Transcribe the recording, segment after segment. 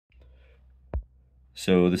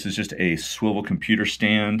So this is just a swivel computer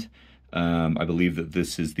stand. I believe that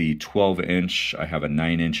this is the 12-inch. I have a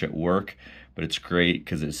 9-inch at work, but it's great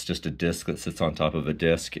because it's just a disc that sits on top of a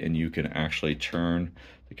disc, and you can actually turn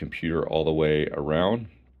the computer all the way around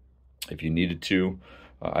if you needed to.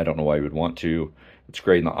 I don't know why you would want to. It's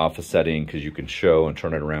great in the office setting because you can show and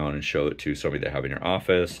turn it around and show it to somebody that you have in your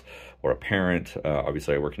office or a parent.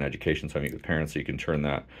 Obviously, I work in education, so I meet with parents, so you can turn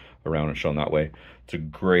that around and show them that way. It's a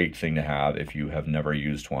great thing to have if you have never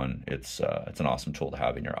used one. It's an awesome tool to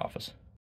have in your office.